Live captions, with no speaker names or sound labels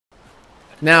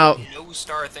Now, no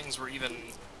star things were even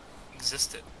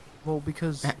existed. Well,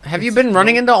 because... have you been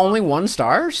running into only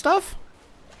 1-star stuff?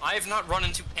 I have not run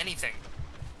into anything.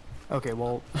 Okay,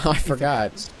 well... I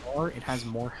forgot. It has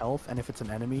more health, and if it's an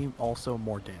enemy, also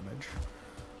more damage.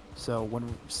 So when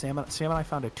Sam and I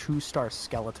found a 2-star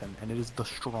skeleton, and it is the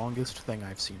strongest thing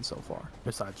I've seen so far,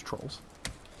 besides trolls.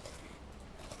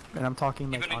 And I'm talking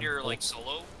like... Even in your, like,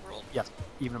 solo world? Yes,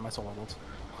 even in my solo worlds.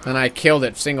 And I killed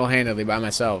it single-handedly by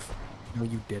myself. No,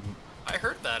 you didn't. I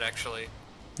heard that, actually.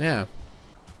 Yeah.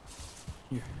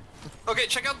 Okay,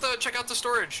 check out the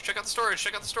storage. Check out the storage.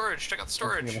 Check out the storage. Check out the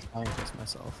storage. I'm a scientist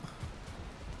myself.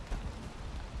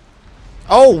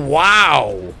 Oh,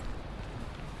 wow!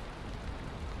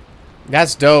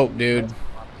 That's dope, dude.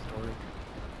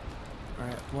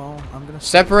 Alright, well, I'm gonna...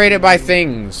 Separated by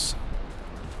things.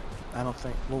 I don't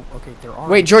think... Well, okay, there are...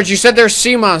 Wait, George, you said there's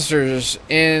sea monsters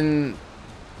in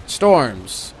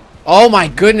storms. Oh my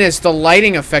goodness, the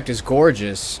lighting effect is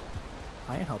gorgeous.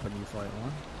 I ain't helping you fight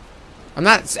one. I'm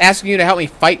not asking you to help me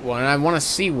fight one. I want to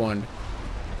see one.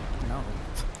 No.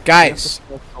 Guys.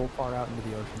 You have to go so far out into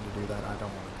the ocean to do that, I don't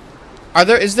want to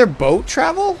do it. Is there boat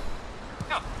travel?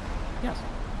 Yeah. Yes.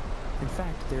 In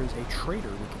fact, there's a trader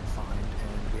we can find,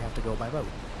 and we have to go by boat.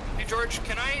 Hey, George,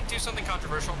 can I do something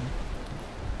controversial?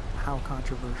 How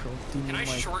controversial? Do you Can I mean,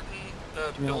 like, shorten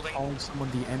the you know, building? calling someone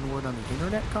the N-word on the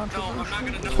internet No, controversial? I'm not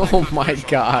gonna do Oh that my controversial.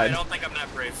 God. I don't think I'm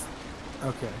that brave.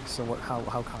 Okay, so what? How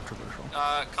controversial?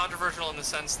 Controversial in the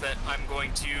sense that I'm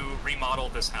going to remodel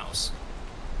this house.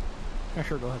 Yeah,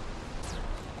 sure, go ahead.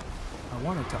 I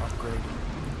wanted to upgrade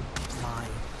my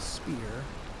spear,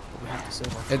 but we have to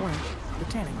save our flint, the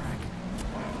tanning rack.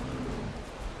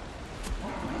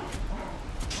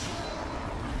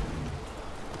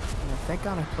 Yeah, thank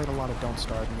God I played a lot of Don't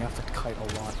Starve, and you have to kite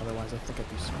a lot, otherwise I think I'd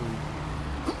be screwed.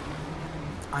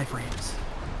 Iframes.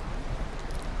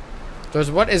 George,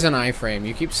 what is an iframe?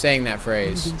 You keep saying that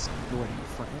phrase. Invincibility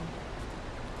frame.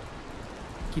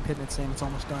 Keep hitting it, Sam, it's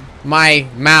almost done. My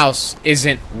mouse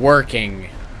isn't working.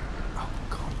 Oh,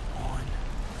 come on.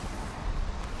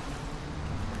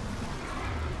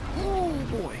 Oh,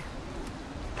 boy.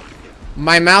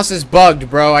 My mouse is bugged,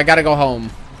 bro. I gotta go home.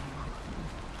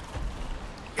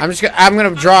 I'm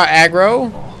gonna draw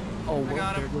aggro. Oh, I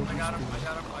got him. there goes I got him. your I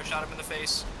got him. I shot him in the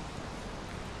face.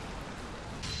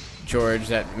 George,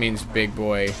 that means big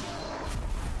boy. Kill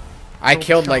I the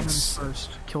killed like shamans first.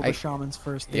 Kill the shamans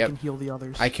first. They Yep. can heal the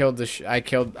others. I don't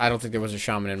think there was a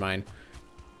shaman in mine.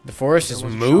 The forest is There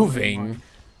was a shaman in moving. mine.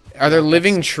 Are there Yeah,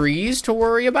 living trees to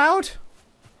worry about?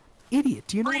 Idiot,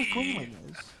 do you know what a growling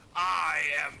is? I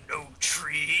am no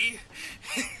tree.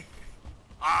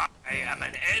 I am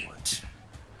an ant.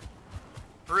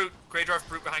 Brute. Grey Dwarf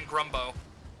Brute behind Grumbo.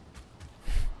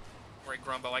 Right,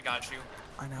 Grumbo, I got you.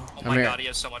 I know. Oh I'm my here. god, he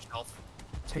has so much health.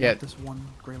 Take Yeah. out this one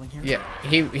grayling here. Yeah,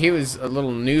 he was a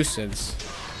little nuisance.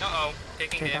 Uh-oh,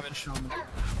 taking Take out the damage.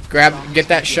 shaman. Get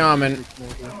that shaman.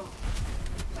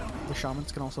 The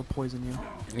shamans can also poison you.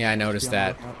 Yeah, I noticed Be on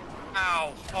the that. lookout.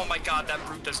 Ow. Oh my god, that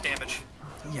brute does damage.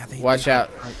 Yeah, they Watch out.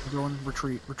 Alright, we're going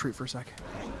retreat for a sec.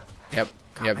 Yep,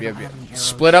 God, yep, I yep, don't yep. have any arrows.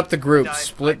 Split up the group. I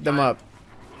Split them died. up.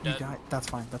 You Dead. got that's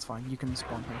fine. You can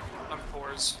spawn here. I'm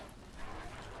CORES.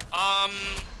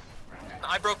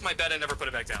 I broke my bed and never put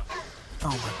it back down. Oh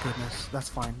my goodness, that's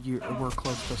fine. We're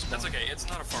close to spawn. That's okay, it's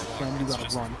not a far walk. Sam, you It's gotta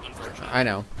just run. unfortunate. I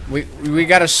know. We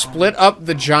gotta split up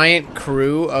the giant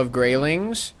crew of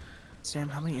Greylings. Sam,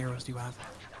 how many arrows do you have?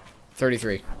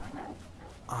 33.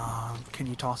 Can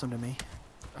you toss them to me?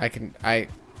 I'm I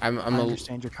a,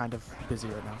 understand you're kind of busy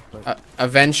right now, but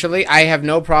eventually I have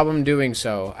no problem doing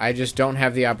so. I just don't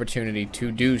have the opportunity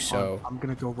to do so. I'm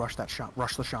gonna go rush the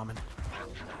shaman.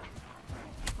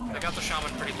 I got the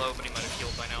shaman pretty low, but he might have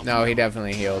healed by now. No, he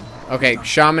definitely healed. Okay,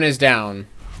 shaman is down.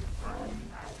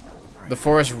 The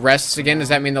forest rests again. Does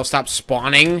that mean they'll stop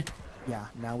spawning? Yeah,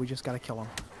 now we just gotta kill him.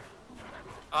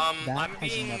 That I'm has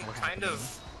being never kind happened to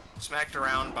of smacked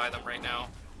around by them right now.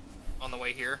 On the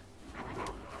way here.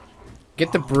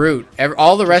 Get the brute.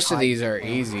 All the rest of Hide these if are you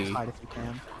can. easy. Hide if you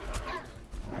can.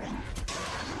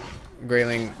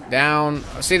 Grayling down.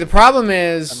 See, the problem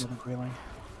is Another grayling.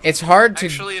 it's hard to.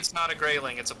 Actually, it's not a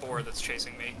grayling, it's a boar that's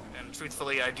chasing me. And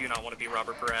truthfully, I do not want to be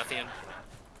Robert Baratheon.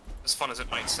 As fun as it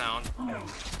might sound.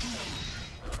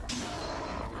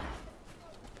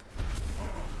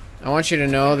 I want you to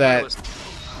know that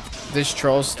this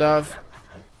troll stuff.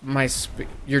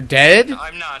 You're dead?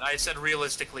 I'm not. I said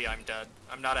realistically I'm dead.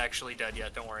 I'm not actually dead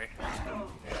yet, don't worry.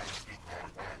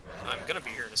 I'm gonna be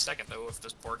here in a second, though, if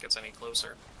this boar gets any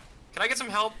closer. Can I get some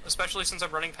help, especially since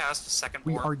I'm running past the second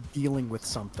We boar? are dealing with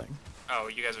something. Oh,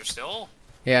 you guys are still?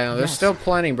 Yeah, no, there's Yes. still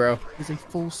plenty, bro. It's a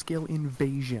full-scale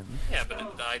invasion. Yeah,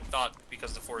 but I thought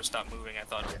because the forest stopped moving, I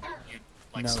thought you'd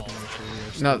like No, solve Dimitri, it.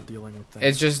 we're still No, dealing with things.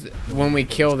 it's just when we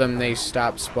kill them, they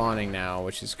stop spawning now,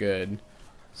 which is good.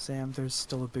 Sam, there's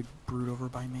still a big brute over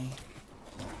by me.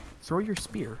 Throw your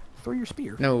spear. Throw your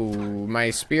spear. No, my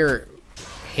spear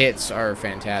hits are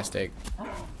fantastic.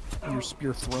 Your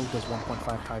spear throw does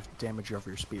 1.5 times damage over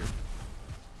your spear.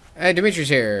 Hey, Dimitri's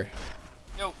here.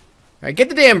 Nope. Alright, get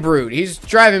the damn brute. He's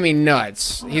driving me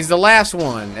nuts. He's the last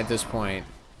one at this point.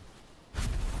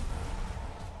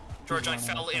 George, I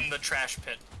fell in the trash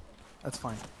pit. That's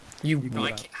fine. You No,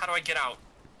 Get out. how do I get out?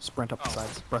 Sprint up the Oh.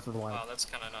 sides. Breath of the Wild. Wow, that's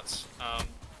kind of nuts.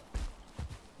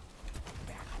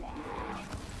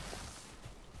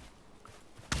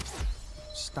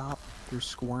 Stop. You're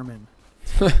squirming.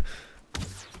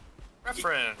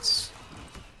 Reference.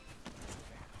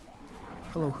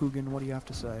 Hello, Hugin. What do you have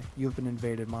to say? You have been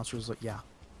invaded. Monsters like, yeah.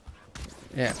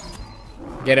 Yeah.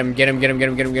 Get him, get him, get him, get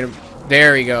him, get him, get him.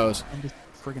 There he goes. I'm just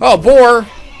friggin' Oh, boar!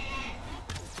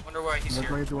 Wonder why he's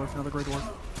Another here. gray dwarf. Another gray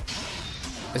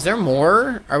dwarf. Is there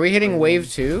more? Are we hitting wave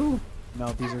 2?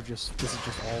 No, this is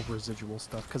just all residual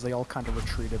stuff because they all kind of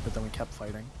retreated, but then we kept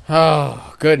fighting.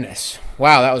 Oh, goodness.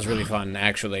 Wow, that was really fun,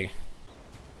 actually.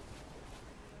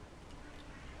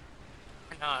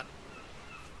 Why not?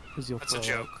 Because you'll That's a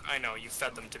throw joke. I know, you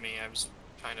fed them to me. I was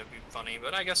trying to be funny,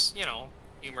 but I guess, you know,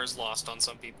 humor's lost on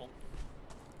some people.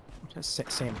 Just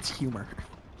saying it's humor.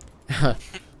 I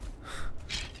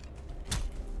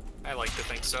like to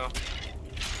think so.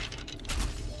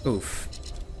 Oof.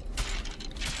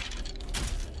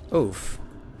 Oof.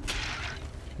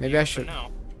 Maybe I should. No.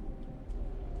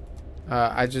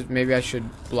 Maybe I should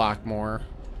block more.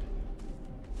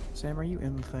 Sam, are you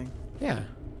in the thing? Yeah.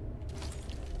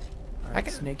 Alright,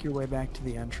 can- snake your way back to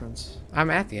the entrance. I'm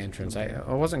at the entrance. I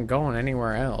wasn't going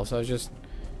anywhere else. I was just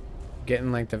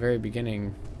getting like the very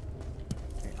beginning.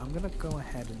 Okay, I'm gonna go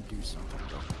ahead and do something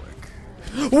real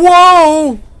quick.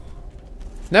 Whoa!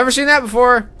 Never seen that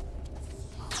before.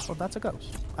 Oh, that's a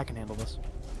ghost. I can handle this.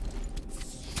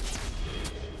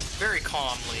 Very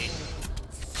calmly.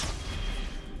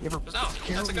 You ever Oh, that's a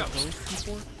killed ghost.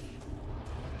 before?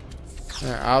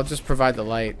 Alright, I'll just provide the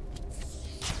light.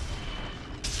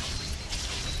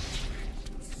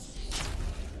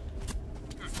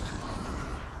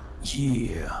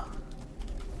 Yeah.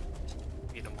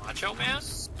 Be the macho man?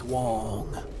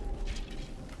 Strong.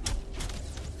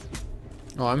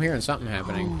 Oh, I'm hearing something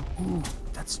happening. Ooh,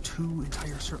 that's 2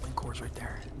 entire circling cores right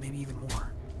there. Maybe even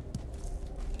more.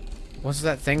 What's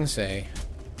that thing say?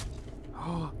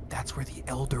 Oh, that's where the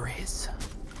Elder is.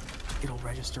 It'll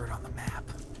register it on the map.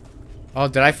 Oh,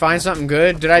 did I find something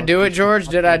good? Did I do it, George?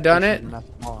 Did I done it? That's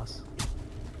boss.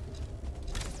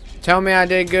 Tell me I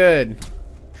did good.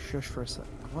 Shush for a sec.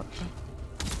 What?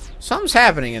 Something's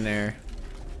happening in there.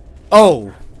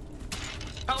 Oh!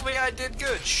 Tell me I did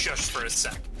good. Shush for a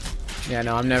sec. Yeah,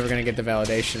 no, I'm never gonna get the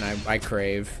validation I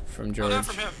crave from Oh, George. not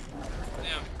from him.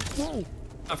 Yeah. Whoa!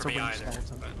 Not for a me ring either.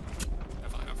 skeleton. But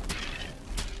definitely not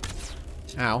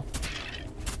for me. Ow.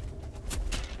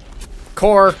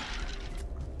 Core!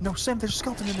 No, Sam, there's a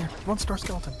skeleton in there. 1-star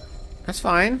skeleton. That's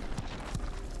fine.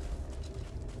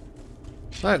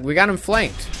 Look, we got him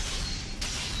flanked.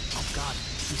 Oh god,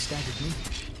 he staggered me.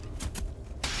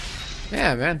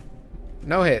 Yeah, man.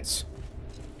 No hits.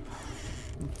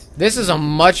 This is a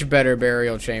much better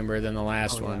burial chamber than the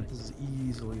last Oh, yeah, one. this is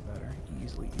easily better.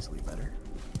 Easily better.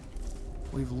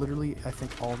 We've literally, I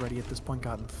think, already at this point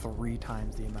gotten 3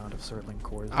 times the amount of circling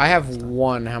cores. I have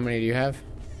 1. How many do you have?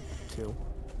 2.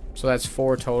 So that's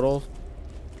 4 total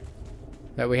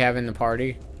that we have in the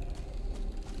party.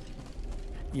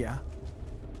 Yeah.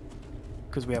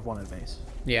 Because we have 1 at base.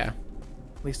 Yeah.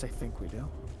 At least I think we do.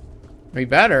 We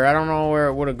better. I don't know where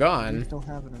it would have We gone. still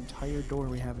have an entire door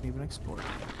we haven't even explored.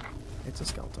 It's a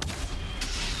skeleton.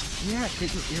 Yeah,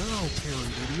 get your arrow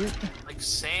parry, idiot. Like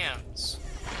Sans.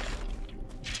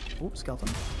 Oops, skeleton.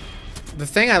 The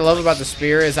thing I love about the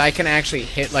spear is I can actually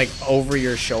hit like over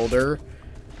your shoulder.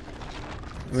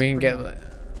 We can get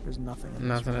There's nothing. In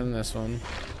nothing This in this one.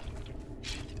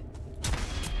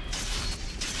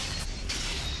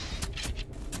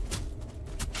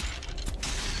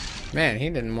 Man, he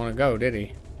didn't want to go, did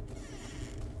he?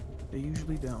 They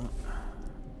usually don't.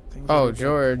 Things Oh, that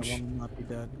are dead, George. that will not be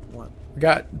dead. What? We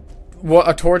got what,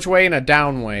 a torch way and a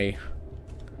down way.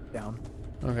 Down.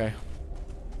 Okay.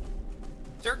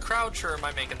 Is there a crouch or am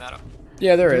I making that up?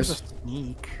 Yeah, there There's is. a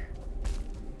sneak.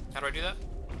 How do I do that?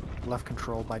 Left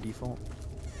control by default.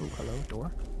 Ooh, hello,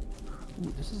 door.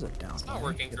 Ooh, this is a down. It's not way.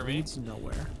 working It for me. leads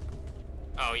nowhere.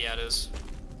 Oh, yeah, it is.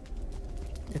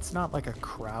 It's not like a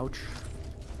crouch.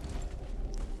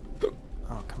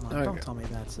 Oh, come on. Okay. Don't tell me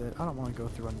that's it. I don't want to go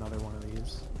through another one of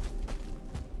these.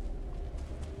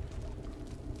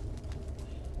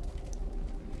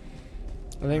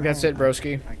 I think that's it,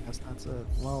 broski. I guess that's it.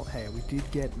 Well, hey, we did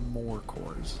get more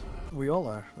cores. We all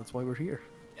are. That's why we're here.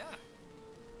 Yeah.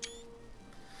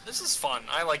 This is fun.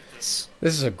 I like this.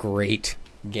 This is a great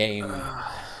game.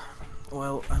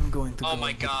 Well, I'm going to. Oh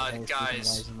my god,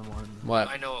 guys! What?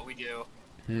 I know what we do.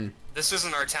 Hmm. This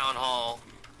isn't our town hall.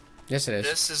 Yes, it is.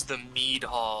 This is the mead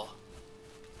hall.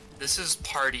 This is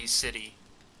Party City.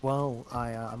 Well,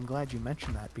 I'm glad you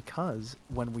mentioned that because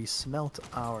when we smelt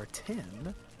our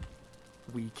tin,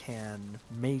 we can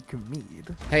make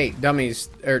mead. Hey, dummies,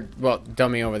 well,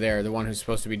 dummy over there, the one who's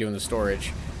supposed to be doing the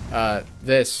storage.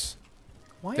 This.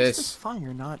 Why is this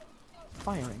fire not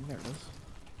firing? There it is.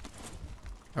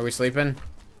 Are we sleeping?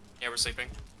 Yeah, we're sleeping.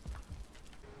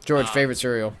 George, favorite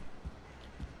cereal?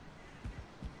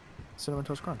 Cinnamon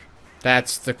Toast Crunch.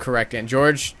 That's the correct answer.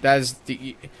 George, that is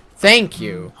the... Thank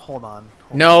you. Hold on.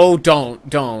 No,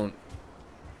 don't.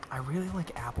 I really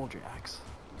like Apple Jacks.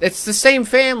 It's the same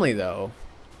family, though.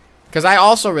 Because I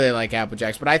also really like Apple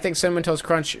Jacks, but I think Cinnamon Toast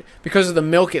Crunch, because of the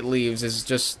milk it leaves, is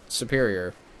just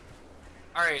superior.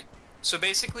 Alright, so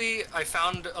basically, I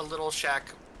found a little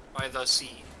shack by the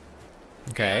sea.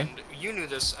 Okay. And you knew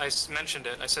this. I mentioned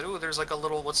it. I said, ooh, there's like a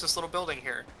little... What's this little building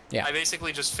here? Yeah. I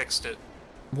basically just fixed it.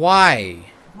 Why?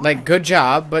 Like, good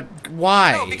job, but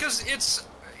why? No, because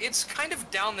it's kind of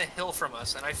down the hill from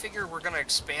us, and I figure we're gonna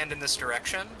expand in this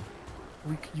direction.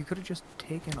 You could have just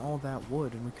taken all that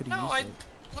wood and we could have used it.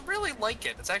 I really like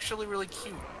it. It's actually really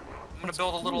cute. I'm gonna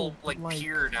build a little like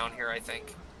pier down here, I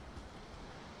think.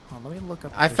 Hold on, let me look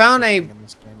up. I found a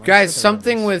guys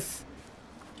something with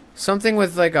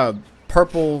like a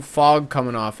purple fog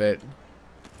coming off it.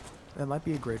 That might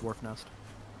be a Grey Dwarf nest.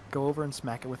 Go over and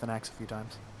smack it with an axe a few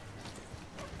times.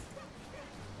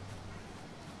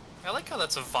 I like how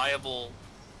that's a viable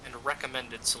and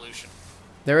recommended solution.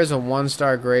 There is a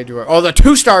 1-star gray dwarf. Oh, the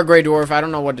 2-star gray dwarf. I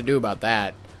don't know what to do about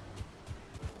that.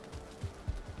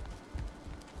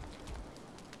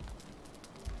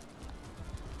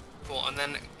 Cool. And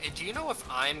then, do you know if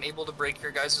I'm able to break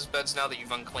your guys' beds now that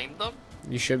you've unclaimed them?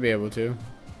 You should be able to.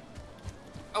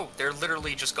 Oh, they're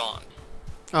literally just gone.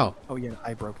 Oh. Oh yeah,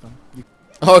 I broke them.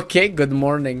 Okay, good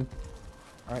morning.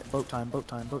 Alright, boat time, boat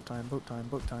time, boat time, boat time,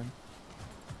 boat time.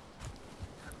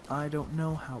 I don't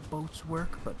know how boats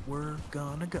work, but we're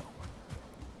gonna go.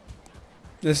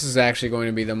 This is actually going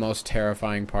to be the most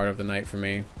terrifying part of the night for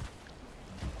me.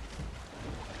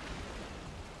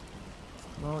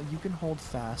 Well, you can hold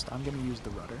fast. I'm gonna use the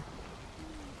rudder.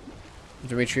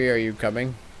 Dimitri, are you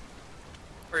coming?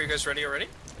 Are you guys ready already?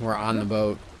 We're on the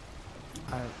boat.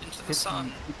 Into the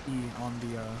sun. E on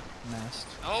the mast.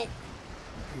 Oh.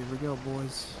 Here we go,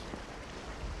 boys.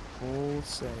 Full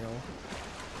sail.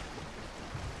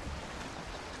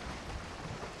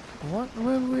 What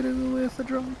will we do with a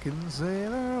drunken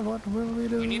sailor? What will we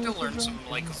do? We need to learn some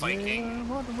like Viking.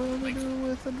 What will we do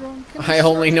with a drunken I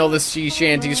only know the sea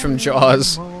shanties from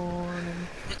Jaws.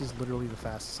 This is literally the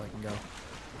fastest I can go.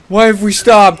 Why have we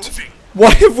stopped?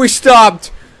 Why have we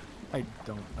stopped? I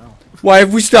don't know. Why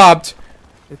have we stopped?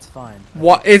 It's fine.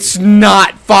 What? It's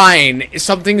not fine.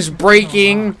 Something's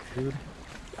breaking. Rock, dude.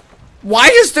 Why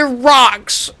is there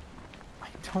rocks? I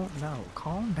don't know.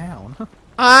 Calm down.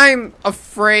 I'm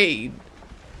afraid.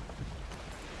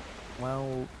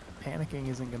 Well, panicking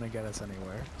isn't gonna get us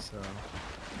anywhere, so...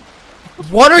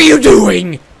 What are you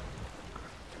doing?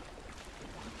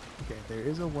 Okay, there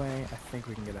is a way I think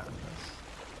we can get out of this.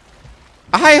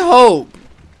 I hope.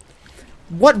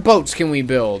 What boats can we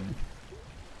build?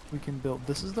 We can build...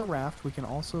 This is the raft. We can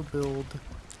also build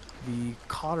the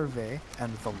corvée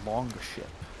and the longship.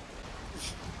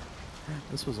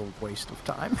 This was a waste of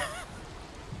time.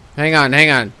 Hang on, hang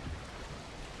on.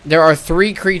 There are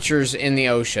 3 creatures in the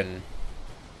ocean.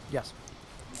 Yes.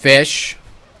 Fish.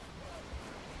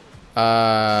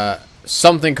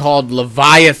 Something called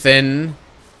Leviathan.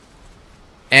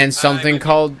 And something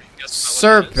called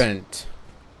Serpent.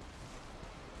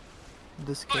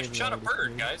 This Oh, I cave is shot a already bird,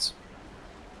 cleared. guys.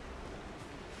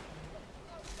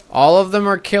 All of them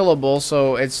are killable,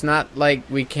 so it's not like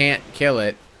we can't kill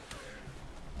it.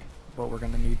 But we're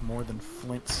gonna need more than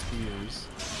flint spears.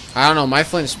 I don't know, my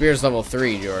flint spear's level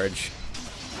 3, George.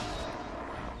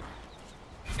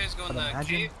 You guys go in But the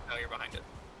imagine- cave? Oh, you're behind it.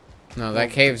 No,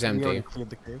 that cave's We already empty. cleared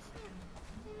the cave.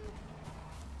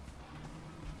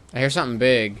 I hear something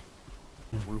big.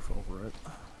 Roof over it.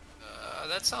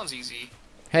 That sounds easy.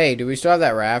 Hey, do we still have that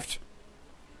raft?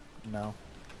 No.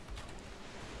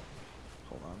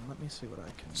 Hold on, let me see what I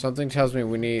can... Something tells me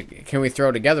we need... Can we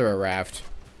throw together a raft?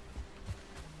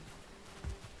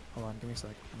 Hold on, give me a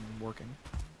sec. I'm working.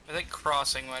 I think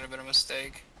crossing might have been a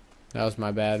mistake. That was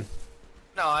my bad.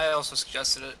 No, I also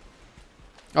suggested it.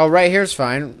 Oh, right here's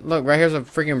fine. Look, right here's a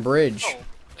freaking bridge. Oh,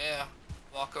 yeah.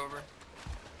 Walk over.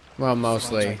 Well,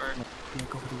 mostly. Yeah,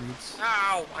 go for the reeds.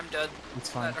 Ow, I'm dead. It's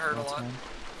fine. That hurt a That's lot. fine.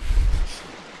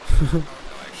 Oh, no,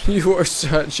 actually. You are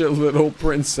such a little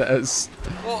princess.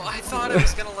 Well, I thought it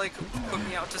was gonna, like, put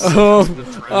me out to sea.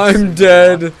 Oh, I'm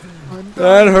dead.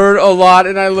 That hurt a lot,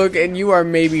 and I look, and you are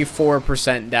maybe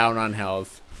 4% down on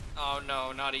health. Oh,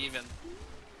 no, not even.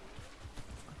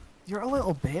 You're a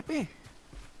little baby.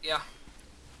 Yeah.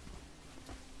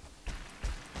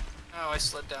 Oh, I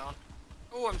slid down.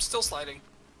 Oh, I'm still sliding.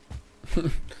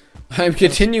 I'm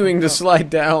continuing to slide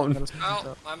down.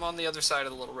 Oh, I'm on the other side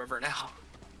of the little river now.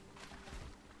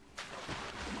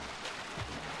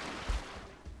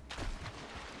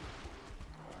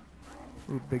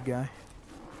 Ooh, big guy.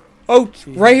 Oh,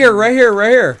 right here, right here,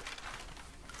 right here.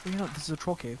 You know, this is a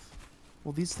troll cave.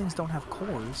 Well, these things don't have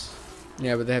cores.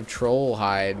 Yeah, but they have troll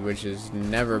hide, which is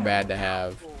never bad to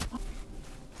have.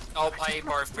 Oh, I ate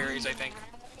barf berries, I think.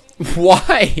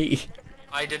 Why?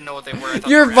 I didn't know what they were. I thought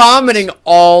You're they were vomiting apples.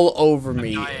 all over I'm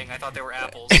me. dying. I thought they were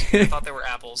apples. I thought they were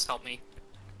apples. Help me.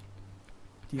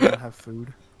 Do you not have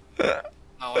food? Oh,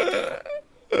 I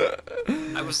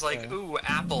do. I was like, ooh,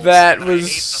 apples. That and I ate was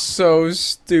them. so The elder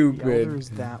stupid. is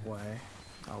that way.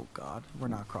 Oh god, we're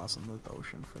not crossing the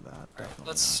ocean for that. Definitely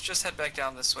Let's just head back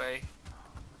down this way.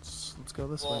 let's go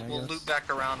this way. I We'll guess. loop back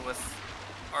around with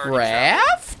already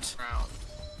Raft? traveled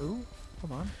ground. Ooh,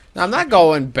 hold on. No, I'm not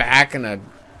going back in a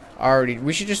already.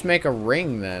 We should just make a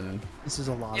ring then. This is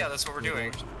a lot. Yeah, of that's what we're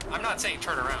doing. corridors. I'm not saying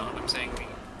turn around. I'm saying we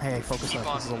Hey, focus keep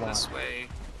on this is a on lot. this way.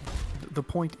 The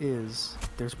point is,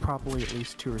 there's probably at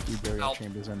least 2 or 3 burial Help.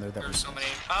 chambers in there that There's so we many.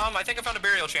 I think I found a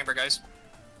burial chamber, guys.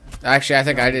 Actually, I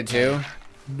think I did too.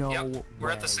 No Yep, we're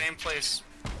at the way. same place.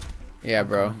 Yeah,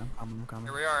 bro. I'm coming.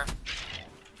 Here we are.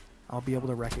 I'll be able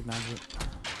to recognize it.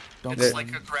 Don't It's go like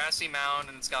in. a grassy mound,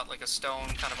 and it's got like a stone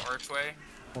kind of archway.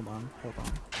 Hold on.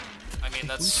 I mean,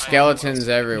 that's Skeletons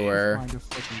everywhere. Find a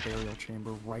freaking burial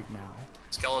chamber right now.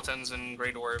 Skeletons and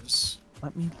gray dwarves.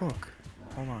 Let me look.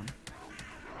 Hold on.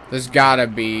 There's gotta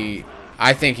be.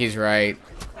 I think he's right.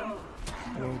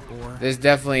 Whoa, boar. This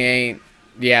definitely ain't.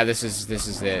 Yeah, this is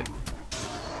it.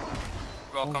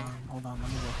 Welcome. Hold on, let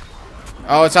me look.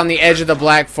 Oh, it's on the edge of the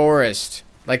Black Forest,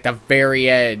 like the very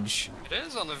edge. It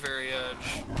is on the very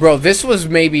edge. Bro, this was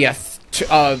maybe a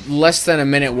less than a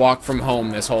minute walk from home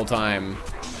this whole time.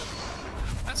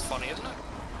 That's funny, isn't it?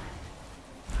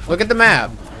 Look at the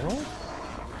map. Burial?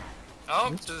 Oh,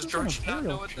 This does isn't a George not know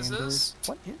burial what this chamber. is?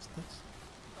 What is this?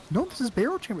 No, this is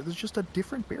burial chamber. This is just a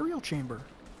different burial chamber.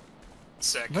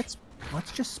 Sick. Let's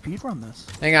just speedrun this.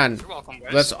 Hang on. You're welcome,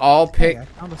 guys. Let's all pick. Hey, I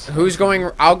found a Who's going?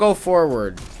 I'll go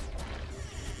forward.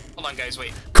 Hold on, guys.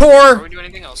 Wait. Core. Before we do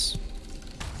anything else.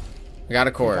 I got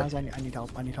a core. Guys, I need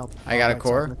help. I need help. I got a Right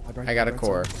core. side, right I got a side, right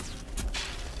core. side.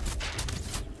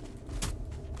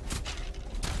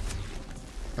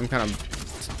 I'm kind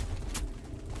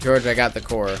of. George, I got the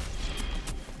core.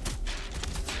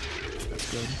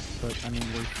 That's good. But I mean,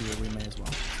 we're here. We may as well.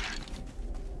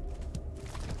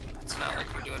 It's not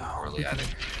like we're doing We poorly can either.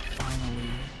 finally.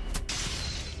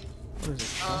 What is it?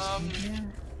 Chest in here?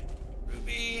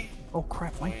 Ruby. Oh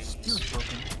crap! My Coins. spear's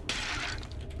broken.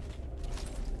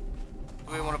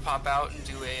 Do we want to pop out and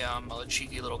do a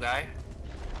cheeky little guy?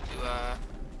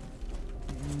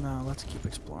 No, let's keep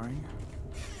exploring.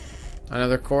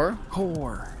 Another core.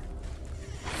 Core.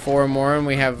 4 more, and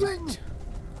we have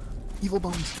Evil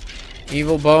bones.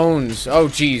 evil bones. Oh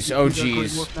jeez. Oh These are good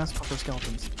jeez. work nest for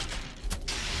skeletons.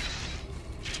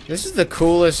 This is the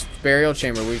coolest burial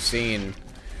chamber we've seen.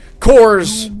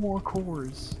 Cores. 2 more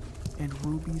cores. And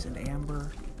rubies and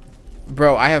amber.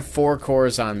 Bro, I have 4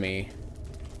 cores on me.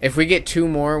 If we get 2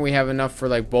 more, we have enough for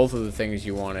like both of the things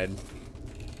you wanted.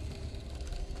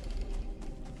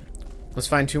 Let's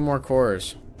find 2 more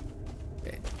cores.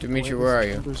 Dimitri, where are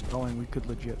you? Going, we could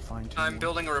legit find 2 I'm more.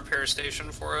 building a repair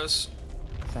station for us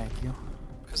Thank you.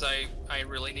 because I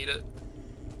really need it.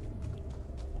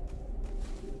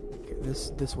 Okay,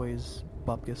 this way is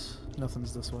Bubkus.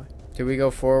 Nothing's this way. Did we go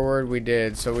forward? We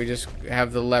did. So we just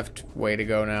have the left way to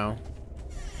go now.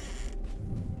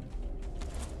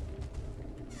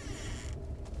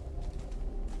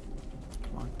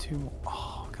 Come on, 2 more.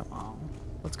 Oh, come on.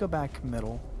 Let's go back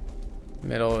middle.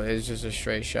 Middle is just a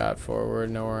straight shot forward,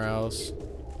 nowhere else.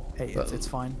 Hey, it's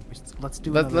fine. Let's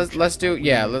do. Let's another let's do checkpoint.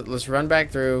 yeah. Let's run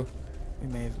back through. We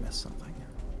may have missed something.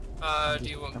 Do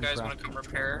you I'm guys want to grabbing come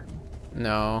repair?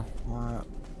 No,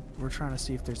 We're trying to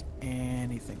see if there's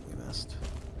anything we missed.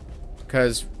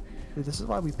 because Dude, this is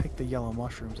why we pick the yellow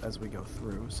mushrooms as we go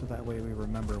through, so that way we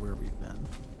remember where we've been.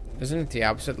 isn't it the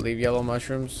opposite? Leave yellow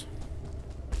mushrooms,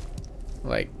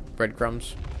 like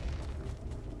breadcrumbs.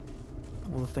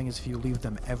 Well, the thing is, if you leave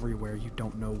them everywhere, you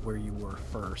don't know where you were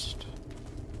first.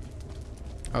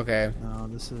 Okay. No,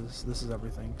 this is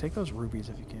everything. Take those rubies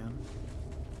if you can.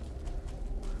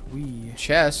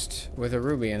 Chest with a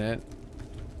ruby in it.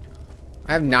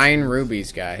 I have 9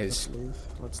 rubies, guys. Let's leave.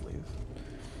 Let's leave.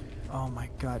 Oh my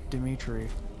god, Dimitri.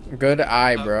 Good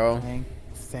eye, bro.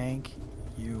 Thank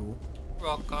you.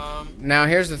 Welcome. Now,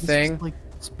 here's the thing. It's like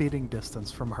spitting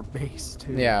distance from our base,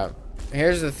 too. Yeah.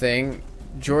 Here's the thing.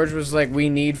 George was like, we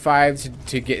need 5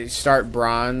 to start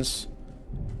bronze.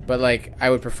 But, like, I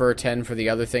would prefer 10 for the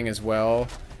other thing as well.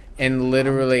 And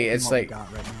literally, it's what we like...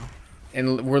 got right now.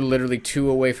 And we're literally 2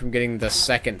 away from getting the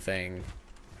second thing.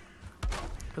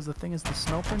 Because the thing is, the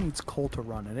smelter needs coal to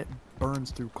run, and it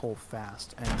burns through coal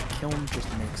fast, and the kiln just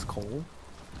makes coal.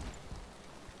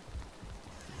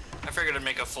 I figured I'd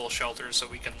make a full shelter so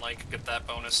we can, like, get that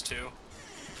bonus too.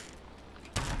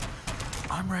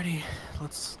 I'm ready.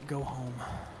 Let's go home.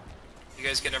 You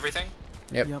guys get everything?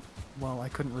 Yep. Yep. Well, I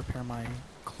couldn't repair my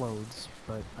clothes,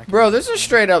 but I can... Bro, this is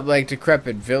straight up, like,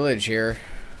 decrepit village here.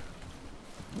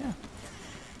 Yeah.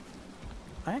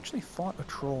 I actually fought a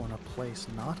troll in a place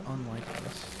not unlike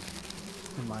this.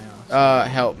 In my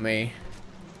Help me.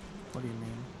 What do you mean?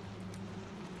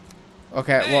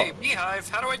 Okay, Hey, well... beehive,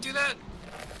 how do I do that?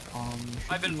 You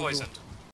should I've been be able- poisoned.